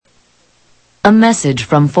A message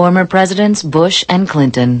from former Presidents Bush and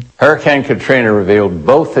Clinton. Hurricane Katrina revealed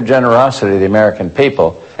both the generosity of the American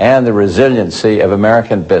people and the resiliency of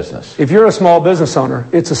American business. If you're a small business owner,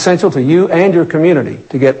 it's essential to you and your community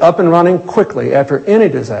to get up and running quickly after any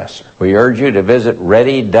disaster. We urge you to visit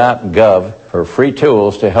ready.gov for free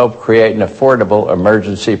tools to help create an affordable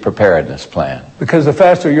emergency preparedness plan. Because the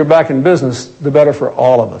faster you're back in business, the better for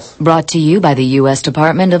all of us. Brought to you by the U.S.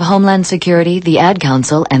 Department of Homeland Security, the Ad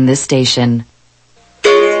Council, and this station.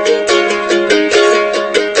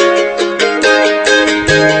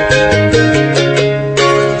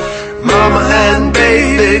 Mama and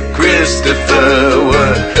baby Christopher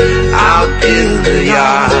were out in the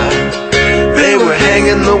yard. They were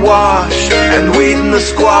hanging the wash and weeding the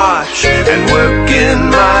squash and working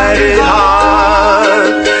mighty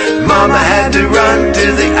hard. Mama had to run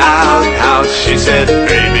to the outhouse. She said,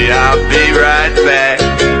 baby, I'll be right back.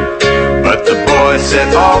 But the boy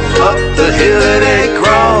set off up the hill and they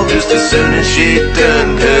crawled just as soon as she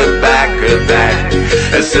turned her back.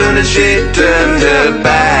 As soon as she turned her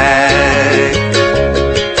back.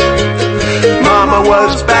 Mama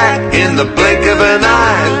was back in the blink of an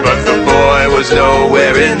eye, but the boy was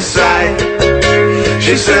nowhere in sight.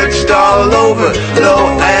 She searched all over, low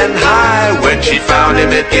and high. When she found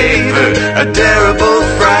him, it gave her a terrible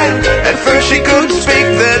fright. At first she couldn't speak,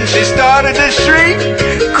 then she started to shriek,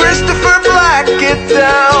 Christopher Black, get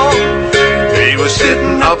down. He was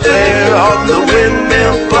sitting up there on the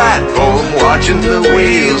windmill platform, watching the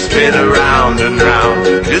wheel spin around and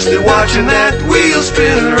round. Just watching that wheel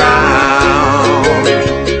spin around.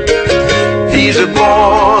 He's a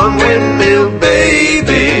born windmill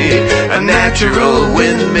baby, a natural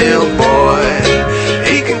windmill boy.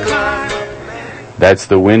 He can climb. That's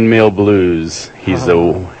the Windmill Blues. He's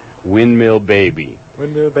the windmill baby.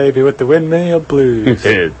 Windmill baby with the windmill blues.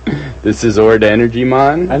 This is Ord Energy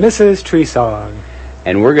Mon. And this is Tree Song.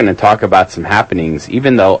 And we're going to talk about some happenings,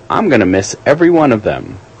 even though I'm going to miss every one of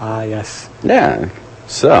them. Ah, yes. Yeah.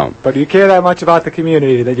 So. But you care that much about the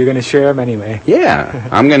community that you're going to share them anyway. Yeah.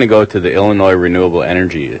 I'm going to go to the Illinois Renewable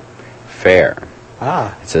Energy Fair.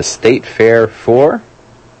 Ah. It's a state fair for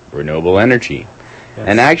renewable energy. Yes.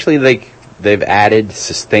 And actually, they've added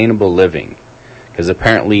sustainable living. Because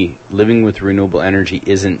apparently living with renewable energy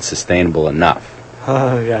isn't sustainable enough.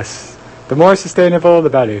 Yes. The more sustainable, the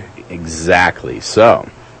better. Exactly. So,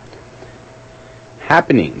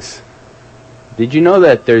 happenings. Did you know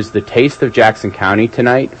that there's the Taste of Jackson County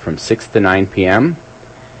tonight from 6 to 9 p.m.?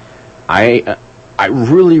 I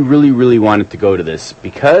really, really, really wanted to go to this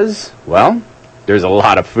because, well, there's a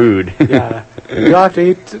lot of food. Yeah. You'll have to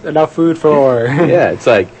eat enough food for... Yeah, it's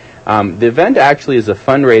like... the event actually is a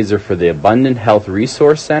fundraiser for the Abundant Health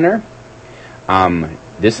Resource Center.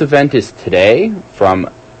 This event is today from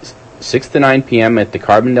 6 to 9 p.m. at the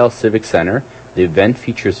Carbondale Civic Center. The event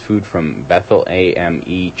features food from Bethel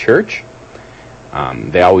AME Church.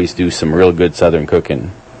 They always do some real good Southern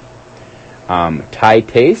cooking. Thai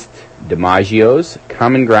Taste, DiMaggio's,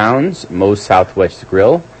 Common Grounds, Moe's Southwest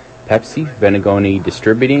Grill, Pepsi, Venegoni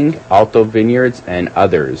Distributing, Alto Vineyards, and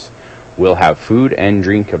others will have food and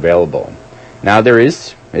drink available. Now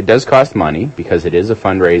it does cost money because it is a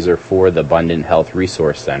fundraiser for the Abundant Health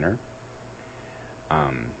Resource Center.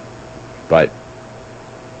 But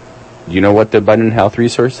you know what the Abundant Health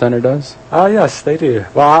Resource Center does? Oh, yes, they do.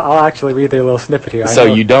 Well, I'll actually read their little snippet here. So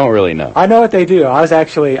you don't really know? I know what they do.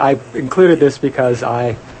 I included this because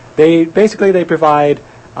they provide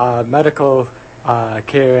medical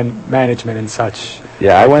care and management and such.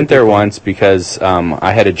 Yeah, I went there once because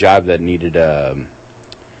I had a job that needed a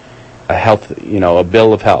health, a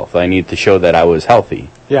bill of health. I needed to show that I was healthy.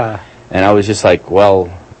 Yeah. And I was just like,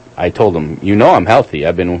 well, I told them, I'm healthy.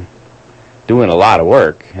 I've been doing a lot of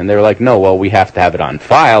work. And they were like, no, well, we have to have it on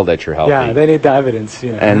file that you're healthy. Yeah, they need the evidence.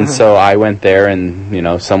 And so I went there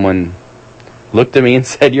and, someone looked at me and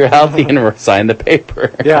said, you're healthy, and signed the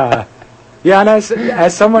paper. Yeah. Yeah, and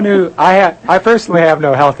as someone who, I personally have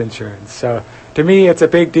no health insurance, so to me it's a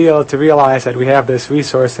big deal to realize that we have this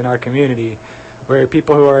resource in our community where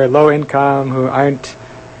people who are low income, who aren't,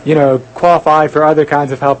 qualified for other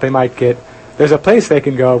kinds of help they might get, there's a place they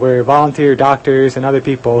can go where volunteer doctors and other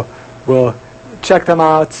people will check them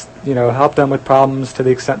out, help them with problems to the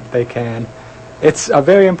extent that they can. It's a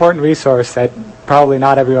very important resource that probably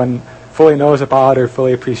not everyone fully knows about or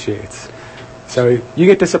fully appreciates. So you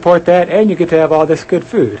get to support that, and you get to have all this good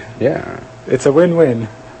food. Yeah. It's a win-win.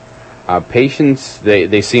 Patients,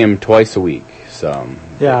 they see them twice a week. So.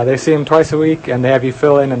 Yeah, they see them twice a week, and they have you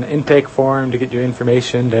fill in an intake form to get your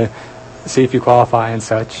information to see if you qualify and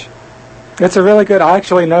such. It's a really good... I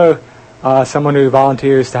actually know someone who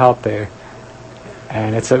volunteers to help there.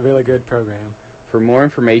 and it's a really good program. For more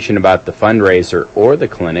information about the fundraiser or the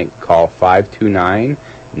clinic, call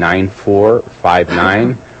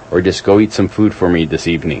 529-9459 or just go eat some food for me this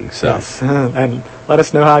evening. So. Yes, and let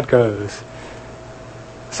us know how it goes.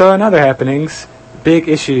 So in other happenings, big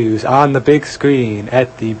issues on the big screen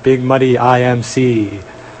at the Big Muddy IMC.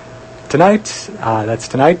 Tonight, that's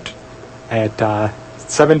tonight at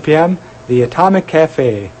 7 p.m., the Atomic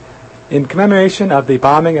Cafe. In commemoration of the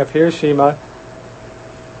bombing of Hiroshima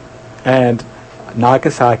and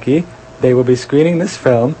Nagasaki, they will be screening this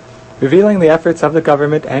film, revealing the efforts of the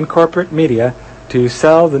government and corporate media to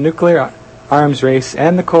sell the nuclear arms race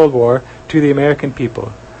and the Cold War to the American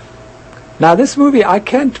people. Now, this movie, I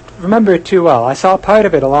can't remember it too well. I saw part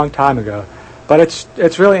of it a long time ago, but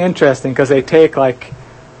it's really interesting because they take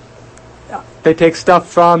stuff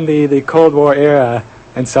from the Cold War era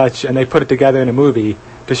and such, and they put it together in a movie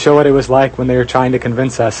to show what it was like when they were trying to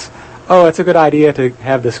convince us, oh, it's a good idea to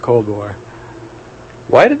have this Cold War.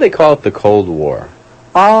 Why did they call it the Cold War?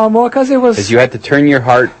 Well, because it was... Because you had to turn your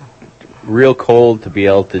heart real cold to be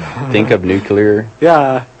able to think of nuclear?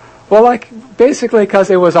 Yeah. Well, basically because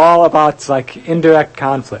it was all about, indirect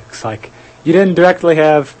conflicts. You didn't directly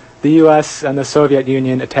have the U.S. and the Soviet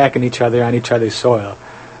Union attacking each other on each other's soil.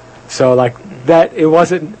 So, that, it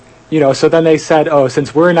wasn't... so then they said, oh,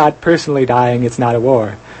 since we're not personally dying, it's not a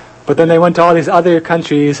war. But then they went to all these other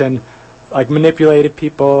countries and, manipulated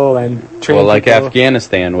people and trained people.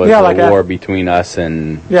 Afghanistan was a war between us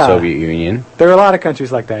and Soviet Union. There were a lot of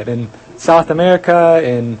countries like that. In South America,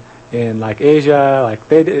 in Asia,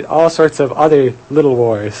 they did all sorts of other little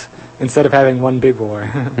wars instead of having one big war.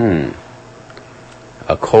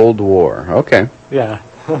 A Cold War. Okay. Yeah.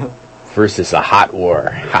 Versus a hot war.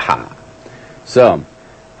 Haha. So...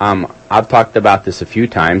 I've talked about this a few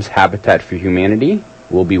times. Habitat for Humanity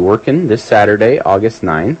will be working this Saturday, August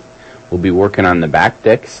 9th. We'll be working on the back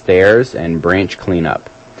deck, stairs, and branch cleanup.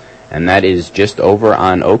 And that is just over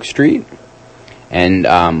on Oak Street. And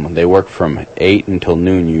they work from 8 until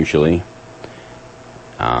noon usually.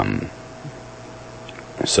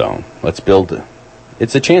 So let's build...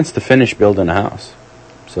 It's a chance to finish building a house.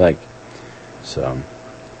 So...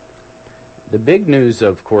 The big news,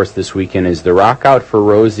 of course, this weekend is the Rock Out For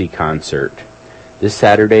Rosie concert. This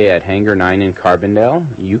Saturday at Hangar 9 in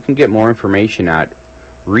Carbondale. You can get more information at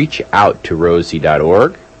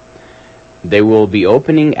reachoutToRosie.org. They will be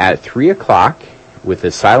opening at 3 o'clock with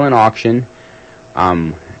a silent auction.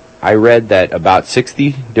 I read that about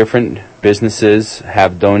 60 different businesses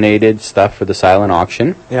have donated stuff for the silent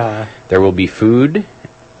auction. Yeah. There will be food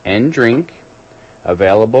and drink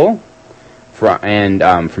available.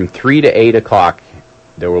 From 3 to 8 o'clock,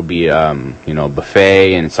 there will be,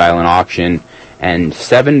 buffet and silent auction. And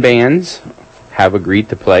 7 bands have agreed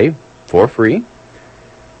to play for free.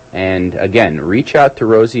 And, again, reach out to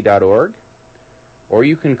Rosie.org. Or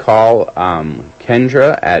you can call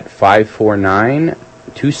Kendra at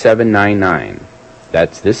 549-2799.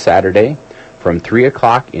 That's this Saturday from 3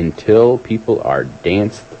 o'clock until people are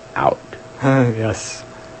danced out. Yes.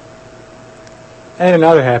 And in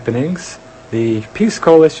other happenings... the Peace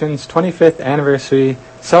Coalition's 25th anniversary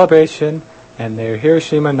celebration and their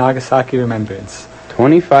Hiroshima Nagasaki Remembrance.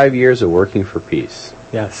 25 years of working for peace.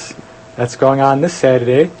 Yes. That's going on this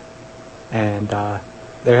Saturday. And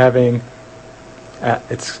they're having...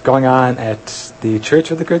 it's going on at the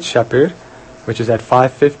Church of the Good Shepherd, which is at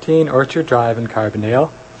 515 Orchard Drive in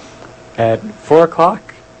Carbondale. At 4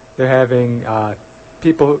 o'clock, they're having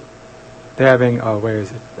people... They're having... Oh, where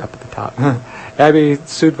is it? Up at the top. Abby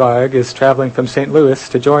Sudvarg is traveling from St. Louis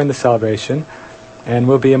to join the celebration and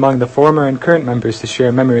will be among the former and current members to share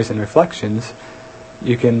memories and reflections.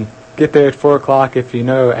 You can get there at 4 o'clock if you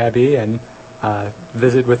know Abby and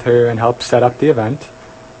visit with her and help set up the event.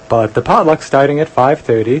 But the potluck's starting at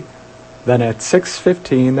 5:30. Then at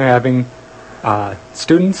 6:15 they're having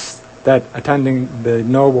students that attending the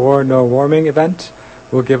No War, No Warming event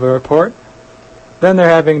will give a report. Then they're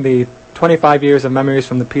having the 25 years of memories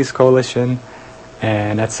from the Peace Coalition.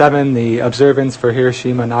 And at 7, the observance for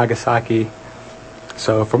Hiroshima, Nagasaki.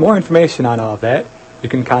 So for more information on all of that, you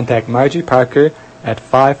can contact Margie Parker at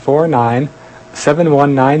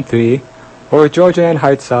 549-7193 or Georgia Ann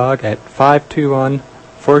Hartzog at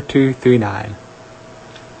 521-4239.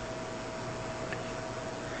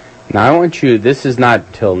 Now I want you, this is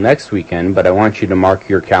not till next weekend, but I want you to mark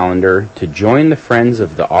your calendar to join the Friends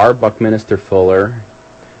of the R. Buckminster Fuller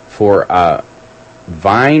for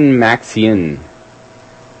Vine Maxian.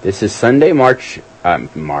 This is Sunday, March.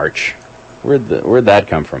 Where'd that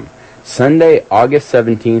come from? Sunday, August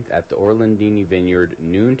 17th at the Orlandini Vineyard,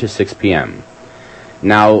 noon to 6 p.m.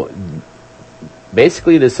 Now,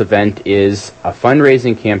 Basically, this event is a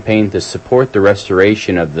fundraising campaign to support the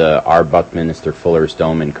restoration of the R. Buckminster Fuller's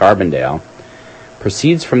Dome in Carbondale.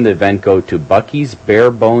 Proceeds from the event go to Bucky's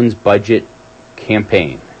Bare Bones Budget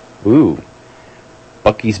Campaign. Ooh,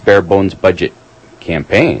 Bucky's Bare Bones Budget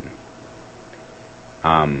Campaign.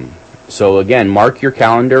 So again, mark your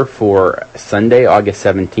calendar for Sunday, August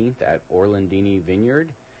 17th at Orlandini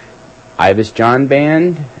Vineyard. Ivis John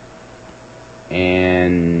Band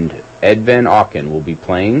and Ed Van Auken will be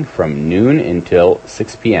playing from noon until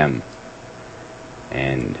 6 p.m.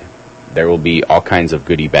 And there will be all kinds of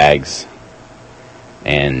goodie bags.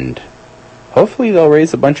 And hopefully they'll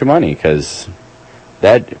raise a bunch of money, because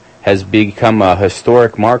that has become a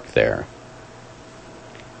historic mark there.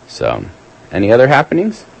 So, any other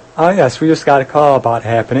happenings? Yes, we just got a call about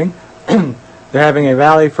happening. They're having a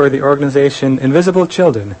rally for the organization Invisible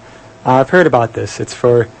Children. I've heard about this. It's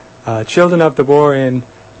for children of the war in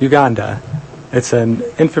Uganda. It's an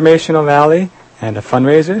informational rally and a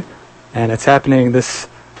fundraiser, and it's happening this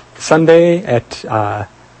Sunday at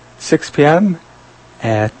 6 p.m.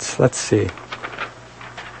 at, let's see,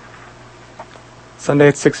 Sunday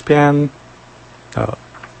at 6 p.m. Oh,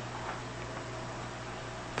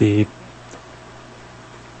 the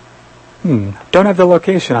don't have the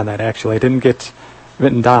location on that, actually. It didn't get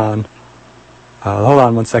written down. Hold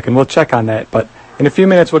on one second. We'll check on that. But in a few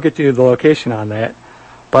minutes, we'll get you the location on that.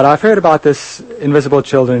 But I've heard about this Invisible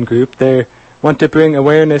Children group. They want to bring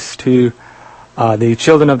awareness to the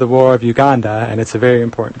children of the war of Uganda, and it's a very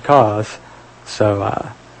important cause.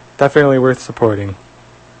 So definitely worth supporting.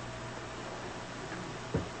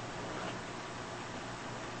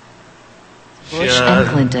 Bush and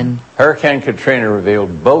Clinton. Hurricane Katrina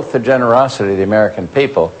revealed both the generosity of the American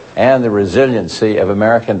people and the resiliency of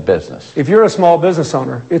American business. If you're a small business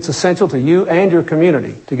owner, it's essential to you and your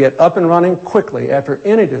community to get up and running quickly after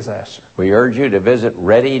any disaster. We urge you to visit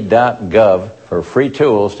ready.gov for free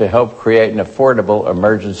tools to help create an affordable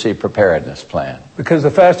emergency preparedness plan. Because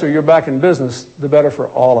the faster you're back in business, the better for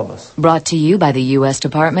all of us. Brought to you by the U.S.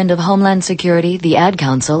 Department of Homeland Security, the Ad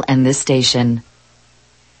Council, and this station.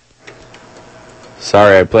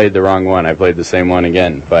 Sorry, I played the wrong one. I played the same one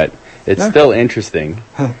again, but it's still interesting.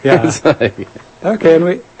 Yeah.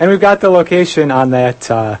 Okay, and we've got the location on that,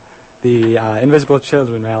 the Invisible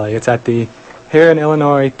Children rally. It's at the Heron,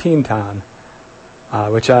 Illinois Teen Town,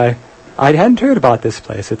 which I hadn't heard about this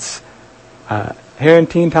place. It's Heron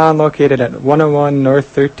Teen Town, located at 101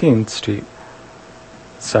 North 13th Street.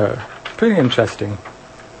 So, pretty interesting.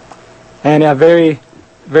 And yeah, very,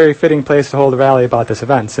 very fitting place to hold a rally about this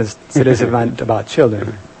event, since it is an event about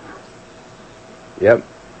children. Yep.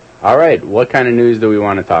 All right, what kind of news do we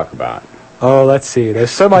want to talk about? Oh, let's see.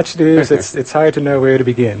 There's so much news, it's hard to know where to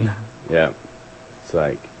begin. Yeah. It's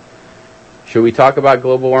like, should we talk about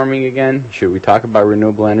global warming again? Should we talk about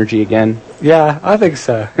renewable energy again? Yeah, I think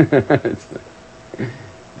so. It's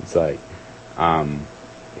like,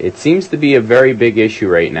 it seems to be a very big issue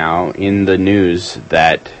right now in the news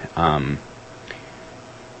that,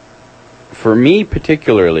 for me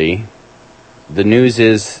particularly, the news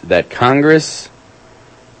is that Congress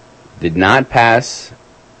did not pass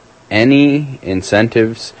any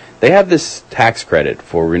incentives. They have this tax credit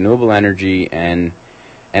for renewable energy and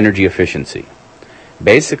energy efficiency.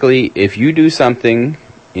 Basically, if you do something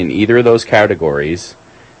in either of those categories,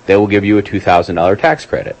 they will give you a $2,000 tax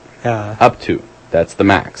credit. Yeah. Up to. That's the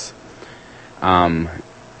max. And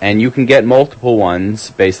you can get multiple ones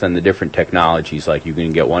based on the different technologies. Like you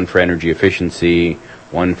can get one for energy efficiency,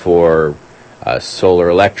 one for solar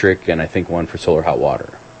electric, and I think one for solar hot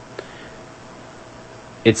water.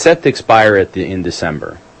 It's set to expire in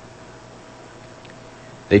December.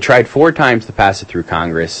 They tried 4 times to pass it through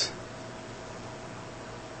Congress.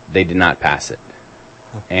 They did not pass it.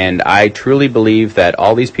 And I truly believe that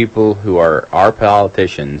all these people who are our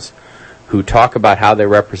politicians, who talk about how they're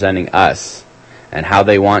representing us and how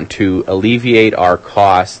they want to alleviate our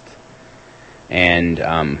cost and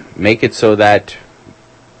make it so that,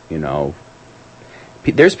 you know,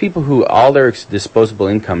 there's people who all their disposable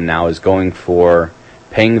income now is going for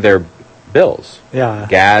paying their bills,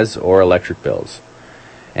 gas or electric bills.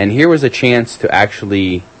 And here was a chance to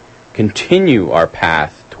actually continue our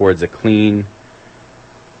path towards a clean,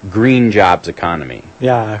 green jobs economy.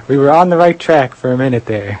 Yeah, we were on the right track for a minute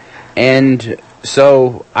there. And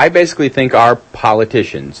so I basically think our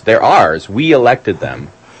politicians, they're ours, we elected them,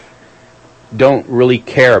 don't really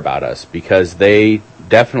care about us because they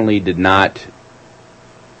definitely did not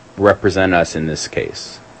represent us in this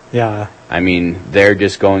case. Yeah. I mean, they're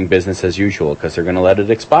just going business as usual because they're going to let it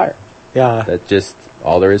expire. Yeah. That's just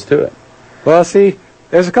all there is to it. Well, see,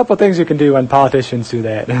 there's a couple things you can do when politicians do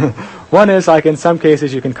that. One is, like, in some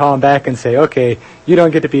cases, you can call them back and say, okay, you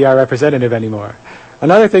don't get to be our representative anymore.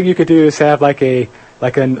 Another thing you could do is have like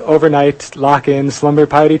an overnight lock-in slumber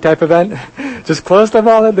party type event. Just close them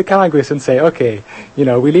all into Congress and say, okay,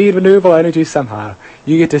 we need renewable energy somehow.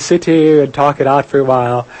 You get to sit here and talk it out for a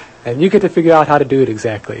while, and you get to figure out how to do it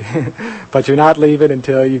exactly. But you're not leaving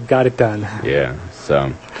until you've got it done. Yeah,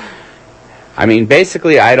 so, I mean,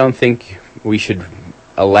 basically, I don't think we should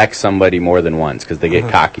elect somebody more than once, because they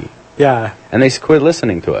get cocky. Yeah. And they quit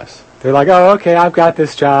listening to us. They're like, oh, okay, I've got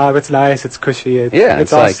this job. It's nice. It's cushy.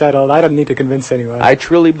 It's all like, settled. I don't need to convince anyone. I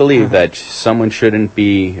truly believe that someone shouldn't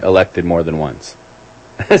be elected more than once.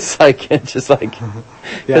 It's just like,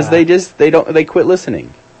 because they quit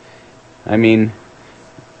listening. I mean,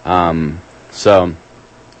 so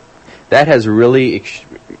that has really,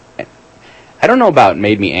 I don't know about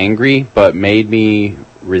made me angry, but made me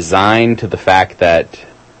resigned to the fact that,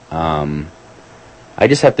 I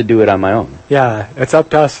just have to do it on my own. Yeah, it's up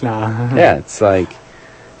to us now. Yeah, it's like,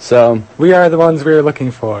 so... We are the ones we were looking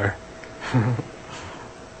for.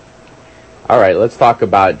 All right, let's talk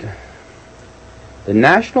about the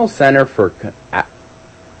National Center for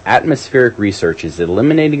Atmospheric Research is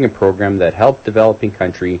eliminating a program that helped developing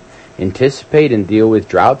countries anticipate and deal with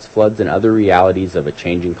droughts, floods, and other realities of a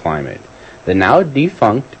changing climate. The now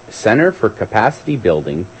defunct Center for Capacity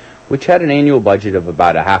Building, which had an annual budget of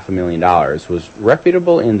about $500,000, was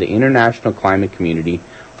reputable in the international climate community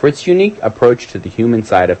for its unique approach to the human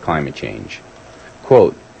side of climate change.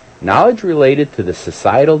 Quote, knowledge related to the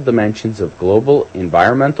societal dimensions of global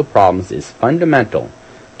environmental problems is fundamental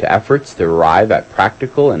to efforts to arrive at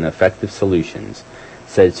practical and effective solutions,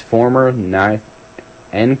 says former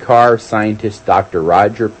NCAR scientist Dr.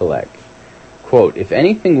 Roger Pilek. Quote, if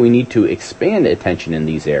anything, we need to expand attention in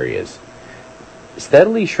these areas.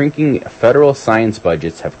 Steadily shrinking federal science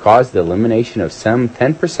budgets have caused the elimination of some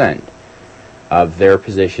 10% of their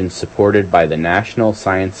positions supported by the National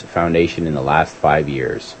Science Foundation in the last 5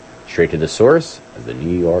 years. Straight to the source, the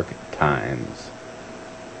New York Times.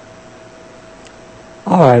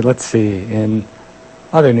 All right, let's see. In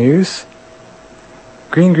other news,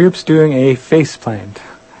 green groups doing a face plant.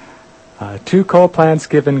 2 coal plants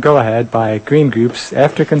given go-ahead by green groups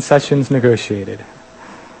after concessions negotiated.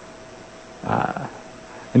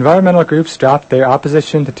 Environmental groups dropped their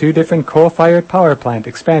opposition to 2 different coal-fired power plant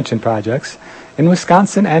expansion projects in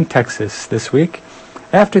Wisconsin and Texas this week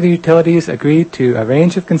after the utilities agreed to a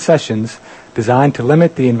range of concessions designed to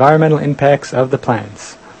limit the environmental impacts of the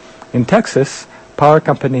plants. In Texas, power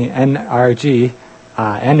company NRG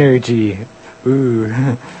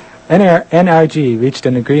reached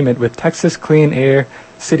an agreement with Texas Clean Air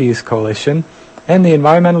Cities Coalition and the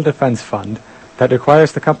Environmental Defense Fund that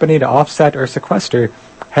requires the company to offset or sequester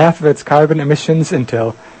half of its carbon emissions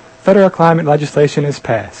until federal climate legislation is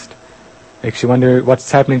passed. Makes you wonder what's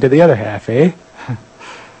happening to the other half, eh?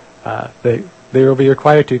 They will be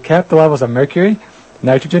required to cap the levels of mercury,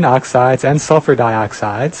 nitrogen oxides, and sulfur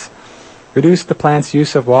dioxides, reduce the plant's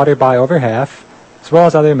use of water by over half, as well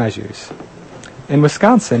as other measures. In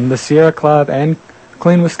Wisconsin, the Sierra Club and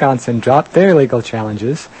Clean Wisconsin dropped their legal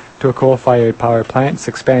challenges to a coal-fired power plant's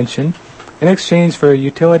expansion in exchange for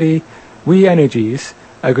utility We Energies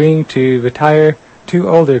agreeing to retire 2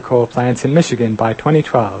 older coal plants in Michigan by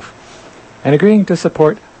 2012 and agreeing to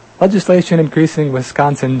support legislation increasing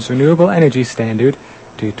Wisconsin's renewable energy standard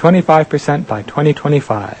to 25% by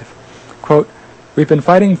 2025. Quote, we've been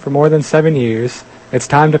fighting for more than 7 years. It's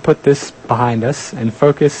time to put this behind us and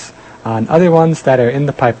focus on other ones that are in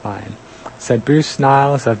the pipeline, said Bruce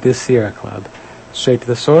Niles of this Sierra Club. Straight to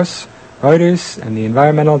the source, Reuters and the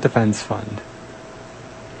Environmental Defense Fund.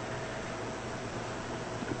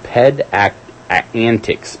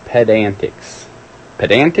 Pedantics.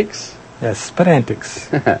 Pedantics? Yes, pedantics.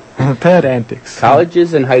 Pedantics.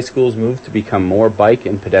 Colleges and high schools move to become more bike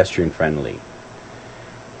and pedestrian friendly.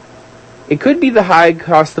 It could be the high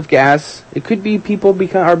cost of gas. It could be people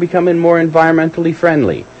are becoming more environmentally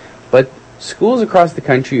friendly. But schools across the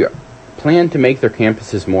country plan to make their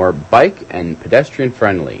campuses more bike and pedestrian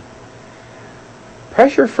friendly.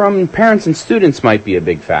 Pressure from parents and students might be a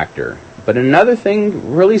big factor. But another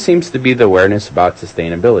thing really seems to be the awareness about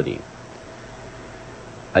sustainability.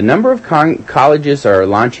 A number of colleges are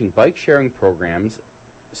launching bike-sharing programs.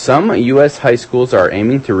 Some U.S. high schools are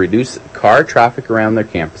aiming to reduce car traffic around their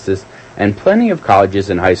campuses, and plenty of colleges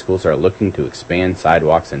and high schools are looking to expand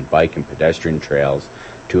sidewalks and bike and pedestrian trails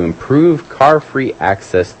to improve car-free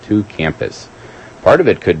access to campus. Part of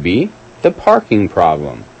it could be the parking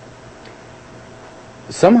problem.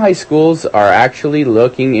 Some high schools are actually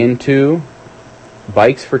looking into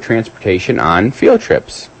bikes for transportation on field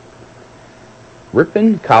trips.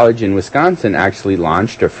 Ripon College in Wisconsin actually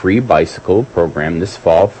launched a free bicycle program this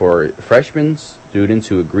fall for freshman students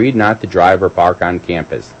who agreed not to drive or park on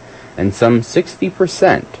campus. And some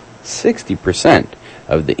 60%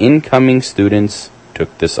 of the incoming students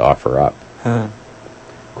took this offer up.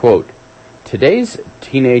 Quote, "Today's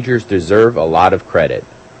teenagers deserve a lot of credit,"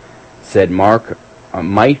 said Mike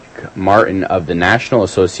Martin of the National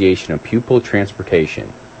Association of Pupil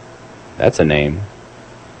Transportation. That's a name.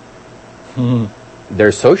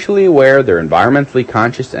 They're socially aware, they're environmentally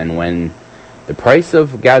conscious, and when the price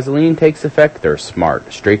of gasoline takes effect, they're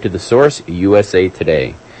smart. Straight to the source, USA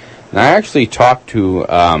Today. And I actually talked to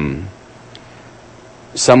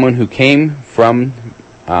someone who came from,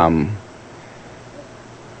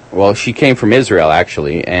 she came from Israel,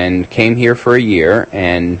 actually, and came here for a year,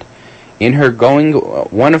 and in her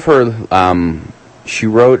she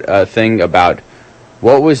wrote a thing about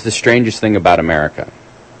what was the strangest thing about America.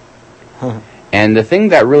 And the thing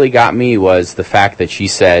that really got me was the fact that she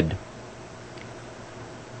said,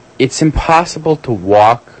 it's impossible to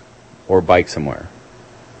walk or bike somewhere.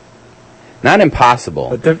 Not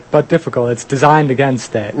impossible. But difficult. It's designed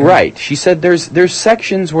against that. Right. She said there's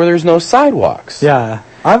sections where there's no sidewalks. Yeah.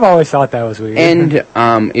 I've always thought that was weird. And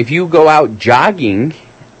if you go out jogging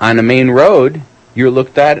on a main road, you're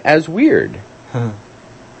looked at as weird.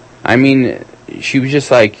 I mean, she was just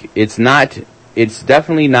like, it's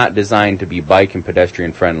definitely not designed to be bike and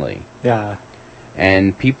pedestrian friendly. Yeah.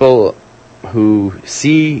 And people who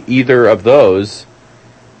see either of those,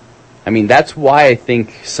 I mean, that's why I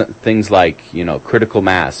think things like, critical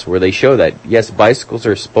mass, where they show that, yes, bicycles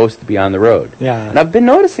are supposed to be on the road. Yeah. And I've been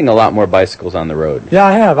noticing a lot more bicycles on the road. Yeah,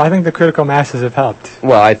 I have. I think the critical masses have helped.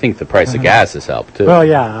 Well, I think the price of gas has helped, too. Well,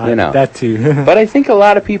 yeah, that too. But I think a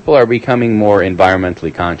lot of people are becoming more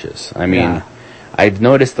environmentally conscious. I mean, I've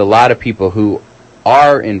noticed a lot of people who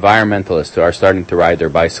are environmentalists who are starting to ride their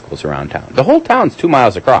bicycles around town. The whole town's 2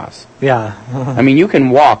 miles across. Yeah. I mean, you can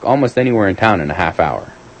walk almost anywhere in town in a half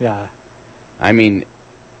hour. Yeah. I mean,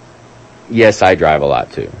 yes, I drive a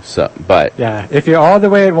lot too. But yeah, if you're all the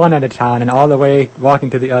way at one end of town and all the way walking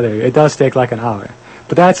to the other, it does take like an hour.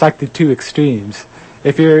 But that's like the two extremes.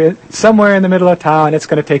 If you're somewhere in the middle of town, it's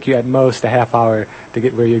going to take you at most a half hour to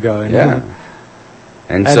get where you're going. Yeah.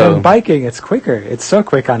 And then biking, it's quicker. It's so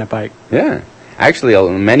quick on a bike. Yeah. Actually,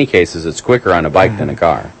 in many cases, it's quicker on a bike than a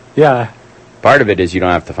car. Yeah. Part of it is you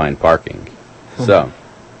don't have to find parking. So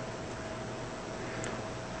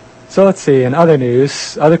let's see, in other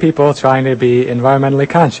news, other people trying to be environmentally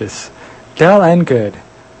conscious. Dell Inc.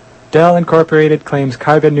 Dell Incorporated claims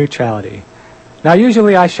carbon neutrality. Now,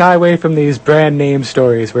 usually I shy away from these brand name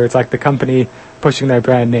stories where it's like the company pushing their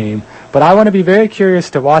brand name, but I want to be very curious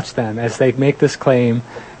to watch them as they make this claim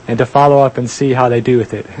and to follow up and see how they do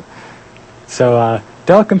with it. So,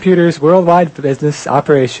 Dell Computers' worldwide business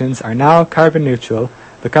operations are now carbon neutral,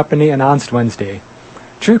 the company announced Wednesday.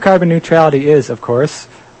 True carbon neutrality is, of course,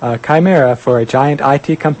 a chimera for a giant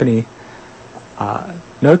IT company,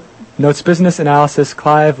 notes business analyst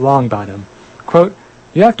Clive Longbottom. Quote,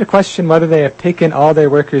 "You have to question whether they have taken all their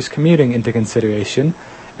workers' commuting into consideration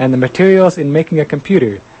and the materials in making a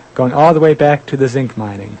computer, going all the way back to the zinc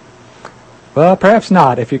mining. Well, perhaps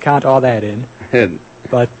not if you count all that in.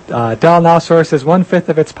 But Dell now sources 1/5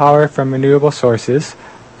 of its power from renewable sources,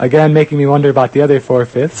 again making me wonder about the other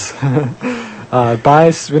 4/5.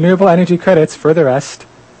 Buys renewable energy credits for the rest,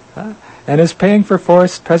 and is paying for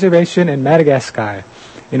forest preservation in Madagascar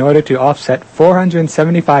in order to offset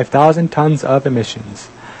 475,000 tons of emissions.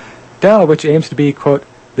 Dell, which aims to be, quote,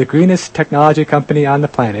 the greenest technology company on the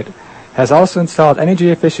planet, has also installed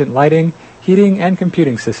energy-efficient lighting, heating, and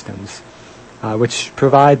computing systems, which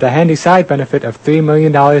provide the handy side benefit of $3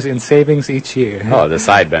 million in savings each year. Oh, the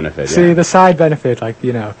side benefit, yeah. See, the side benefit,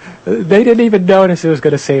 they didn't even notice it was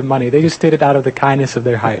going to save money. They just did it out of the kindness of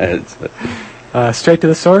their heart. Straight to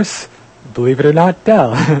the source, believe it or not,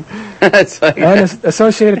 Dell. And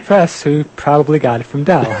Associated Press, who probably got it from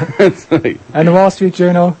Dell. And the Wall Street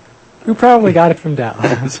Journal, who probably got it from Dell.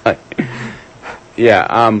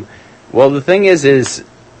 Well, the thing is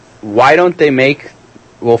why don't they make...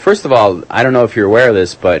 Well, first of all, I don't know if you're aware of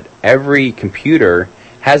this, but every computer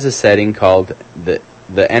has a setting called the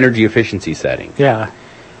energy efficiency setting. Yeah.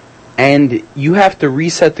 And you have to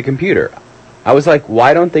reset the computer. I was like,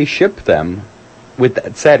 why don't they ship them with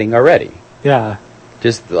that setting already? Yeah.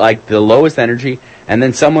 Just like the lowest energy, and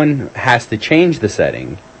then someone has to change the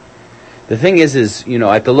setting. The thing is,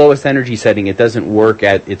 at the lowest energy setting, it doesn't work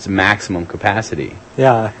at its maximum capacity.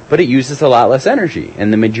 Yeah. But it uses a lot less energy,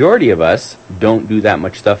 and the majority of us don't do that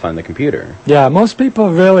much stuff on the computer. Yeah, most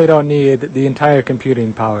people really don't need the entire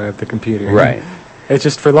computing power of the computer. Right. It's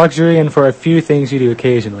just for luxury and for a few things you do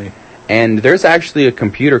occasionally. And there's actually a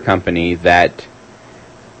computer company that,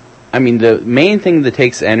 the main thing that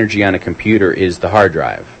takes energy on a computer is the hard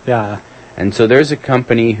drive. Yeah. And so there's a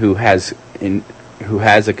company who has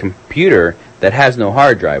a computer that has no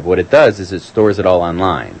hard drive. What it does is it stores it all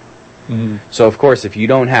online. Mm-hmm. So, of course, if you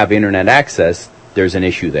don't have internet access, there's an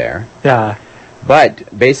issue there. Yeah.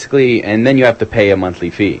 But basically, and then you have to pay a monthly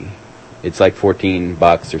fee. It's like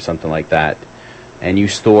 $14 or something like that. And you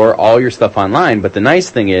store all your stuff online. But the nice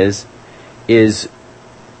thing is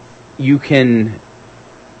you can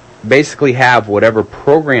basically have whatever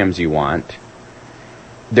programs you want.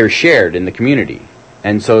 They're shared in the community.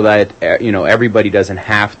 And so that, everybody doesn't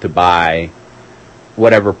have to buy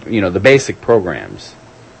whatever, the basic programs.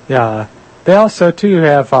 Yeah. They also, too,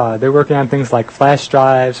 have, they're working on things like flash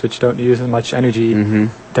drives, which don't use as much energy to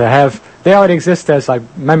have. They already exist as, like,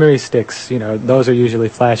 memory sticks. Those are usually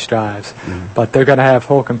flash drives. Mm-hmm. But they're going to have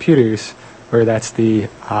whole computers where that's the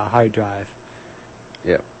hard drive.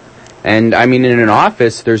 Yeah. And, in an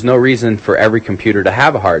office, there's no reason for every computer to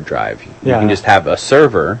have a hard drive. You can just have a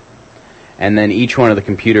server, and then each one of the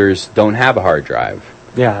computers don't have a hard drive.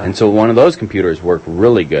 Yeah. And so one of those computers work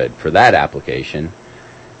really good for that application.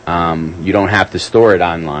 You don't have to store it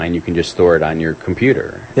online. You can just store it on your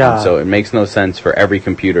computer. Yeah. And so it makes no sense for every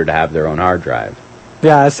computer to have their own hard drive.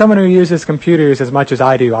 Yeah, as someone who uses computers as much as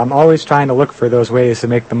I do, I'm always trying to look for those ways to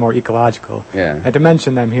make them more ecological. Yeah. And to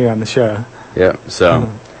mention them here on the show. Yeah,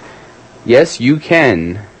 so, yes, you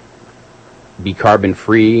can be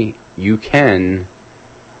carbon-free. You can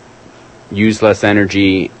use less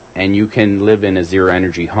energy, and you can live in a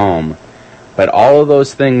zero-energy home. But all of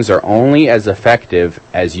those things are only as effective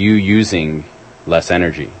as you using less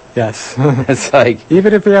energy. Yes. It's like...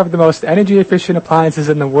 Even if you have the most energy-efficient appliances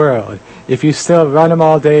in the world, if you still run them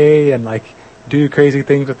all day and, do crazy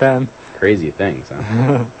things with them... Crazy things,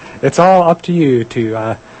 huh? It's all up to you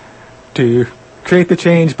to create the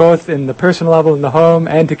change both in the personal level in the home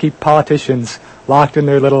and to keep politicians locked in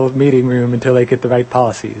their little meeting room until they get the right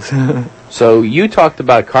policies. So you talked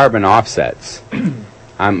about carbon offsets.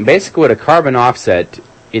 Basically, with a carbon offset,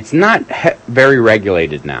 it's not very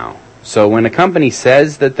regulated now. So when a company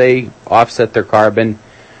says that they offset their carbon,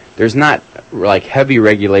 there's not heavy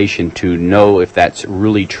regulation to know if that's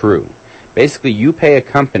really true. Basically, you pay a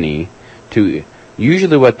company to...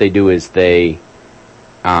 Usually what they do is they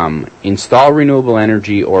install renewable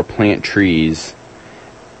energy or plant trees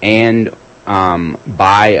and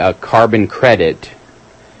buy a carbon credit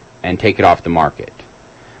and take it off the market.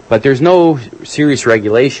 But there's no serious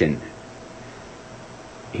regulation.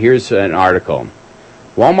 Here's an article.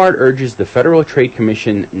 Wal-Mart urges the Federal Trade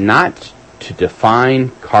Commission not to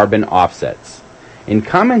define carbon offsets. In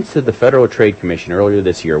comments to the Federal Trade Commission earlier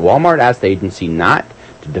this year, Wal-Mart asked the agency not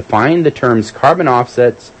to define the terms carbon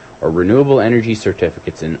offsets or renewable energy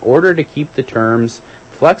certificates in order to keep the terms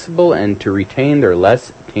flexible and to retain their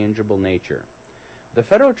less tangible nature. The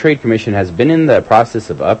Federal Trade Commission has been in the process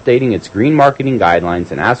of updating its green marketing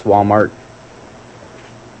guidelines and asked Wal-Mart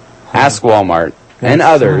and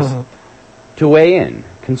others to weigh in.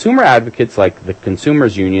 Consumer advocates like the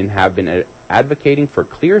Consumers Union have been advocating for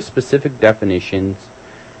clear, specific definitions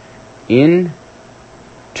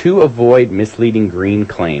to avoid misleading green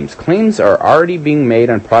claims. Claims are already being made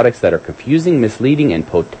on products that are confusing, misleading, and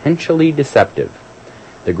potentially deceptive,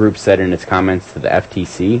 the group said in its comments to the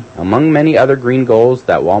FTC. Among many other green goals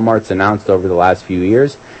that Walmart's announced over the last few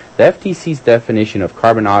years, the FTC's definition of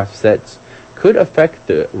carbon offsets could affect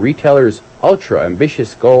the retailer's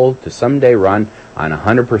ultra-ambitious goal to someday run on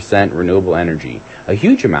 100% renewable energy. A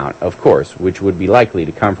huge amount, of course, which would be likely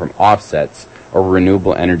to come from offsets or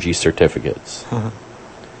renewable energy certificates.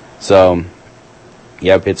 So,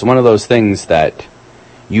 yep, it's one of those things that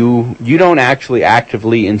you don't actually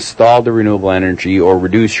actively install the renewable energy or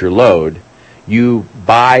reduce your load. You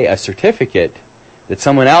buy a certificate that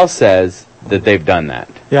someone else says that they've done that.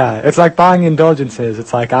 Yeah, it's like buying indulgences.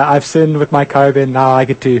 It's like, I've sinned with my carbon, now I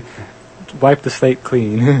get to wipe the slate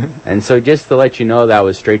clean. And so just to let you know, that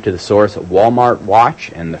was straight to the source, Wal-Mart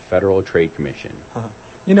Watch and the Federal Trade Commission.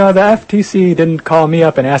 The FTC didn't call me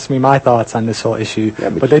up and ask me my thoughts on this whole issue,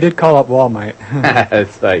 yeah, but they did call up Walmart.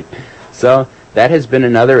 It's like, so that has been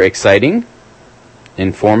another exciting,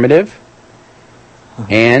 informative,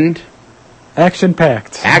 and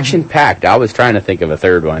action-packed. Action-packed. I was trying to think of a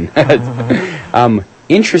third one.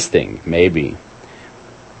 Interesting, maybe.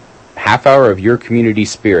 half hour of your community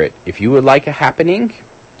spirit. If you would like a happening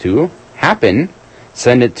to happen,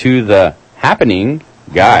 send it to the happening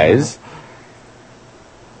guys.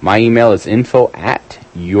 My email is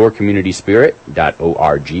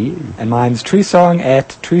info@yourcommunityspirit.org. And mine's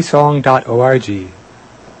treesong@treesong.org.